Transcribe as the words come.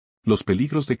Los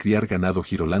peligros de criar ganado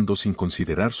Girolando sin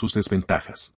considerar sus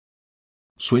desventajas.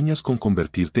 ¿Sueñas con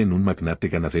convertirte en un magnate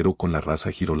ganadero con la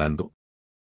raza Girolando?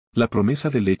 La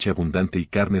promesa de leche abundante y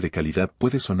carne de calidad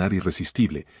puede sonar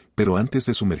irresistible, pero antes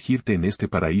de sumergirte en este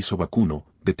paraíso vacuno,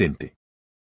 detente.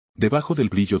 Debajo del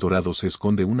brillo dorado se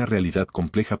esconde una realidad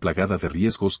compleja plagada de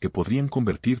riesgos que podrían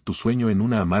convertir tu sueño en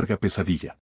una amarga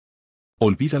pesadilla.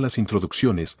 Olvida las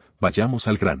introducciones, vayamos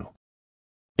al grano.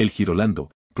 El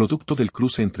Girolando, producto del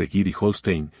cruce entre Gir y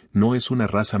Holstein, no es una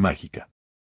raza mágica.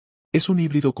 Es un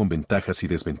híbrido con ventajas y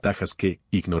desventajas que,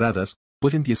 ignoradas,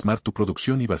 pueden diezmar tu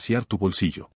producción y vaciar tu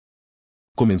bolsillo.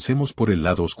 Comencemos por el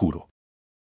lado oscuro.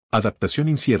 Adaptación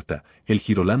incierta, el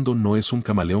Girolando no es un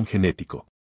camaleón genético.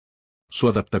 Su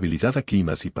adaptabilidad a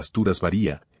climas y pasturas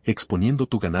varía, exponiendo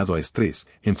tu ganado a estrés,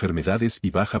 enfermedades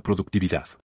y baja productividad.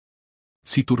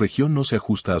 Si tu región no se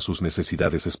ajusta a sus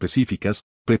necesidades específicas,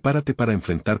 prepárate para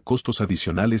enfrentar costos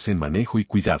adicionales en manejo y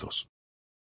cuidados.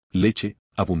 Leche,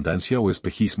 abundancia o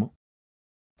espejismo.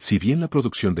 Si bien la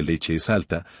producción de leche es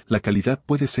alta, la calidad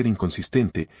puede ser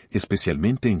inconsistente,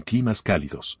 especialmente en climas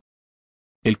cálidos.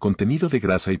 El contenido de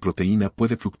grasa y proteína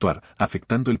puede fluctuar,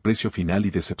 afectando el precio final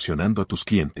y decepcionando a tus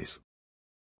clientes.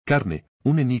 Carne,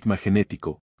 un enigma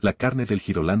genético, la carne del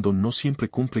Girolando no siempre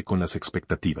cumple con las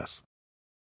expectativas.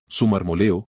 Su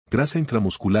marmoleo, grasa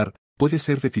intramuscular, puede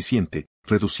ser deficiente,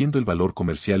 reduciendo el valor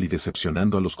comercial y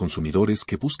decepcionando a los consumidores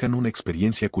que buscan una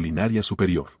experiencia culinaria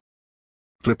superior.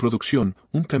 Reproducción,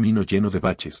 un camino lleno de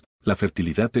baches, la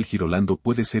fertilidad del Girolando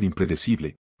puede ser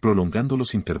impredecible, prolongando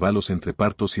los intervalos entre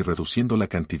partos y reduciendo la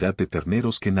cantidad de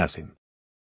terneros que nacen.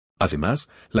 Además,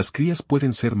 las crías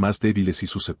pueden ser más débiles y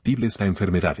susceptibles a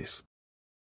enfermedades.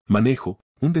 Manejo,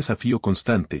 un desafío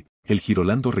constante, el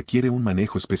Girolando requiere un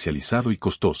manejo especializado y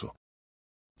costoso.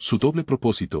 Su doble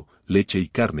propósito, leche y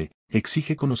carne,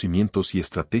 exige conocimientos y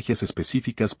estrategias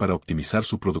específicas para optimizar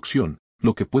su producción,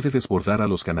 lo que puede desbordar a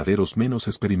los ganaderos menos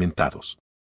experimentados.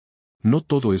 No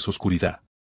todo es oscuridad.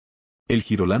 El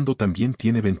Girolando también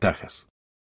tiene ventajas.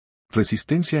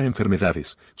 Resistencia a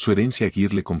enfermedades, su herencia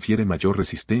Gir le confiere mayor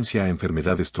resistencia a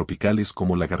enfermedades tropicales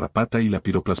como la garrapata y la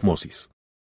piroplasmosis.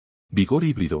 Vigor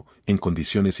híbrido, en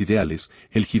condiciones ideales,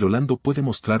 el Girolando puede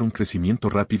mostrar un crecimiento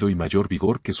rápido y mayor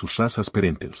vigor que sus razas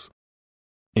parentals.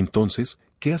 Entonces,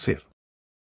 ¿qué hacer?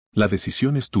 La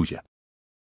decisión es tuya.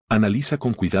 Analiza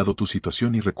con cuidado tu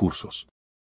situación y recursos.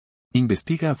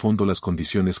 Investiga a fondo las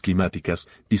condiciones climáticas,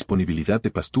 disponibilidad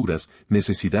de pasturas,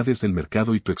 necesidades del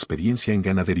mercado y tu experiencia en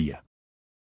ganadería.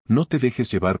 No te dejes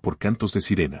llevar por cantos de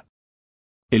sirena.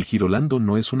 El Girolando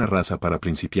no es una raza para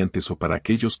principiantes o para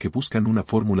aquellos que buscan una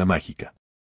fórmula mágica.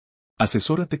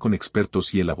 Asesórate con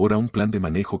expertos y elabora un plan de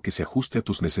manejo que se ajuste a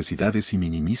tus necesidades y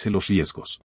minimice los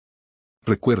riesgos.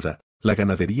 Recuerda, la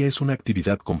ganadería es una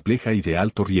actividad compleja y de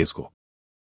alto riesgo.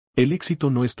 El éxito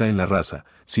no está en la raza,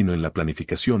 sino en la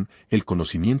planificación, el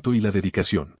conocimiento y la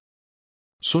dedicación.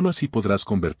 Solo así podrás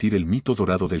convertir el mito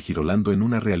dorado del Girolando en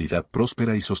una realidad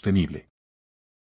próspera y sostenible.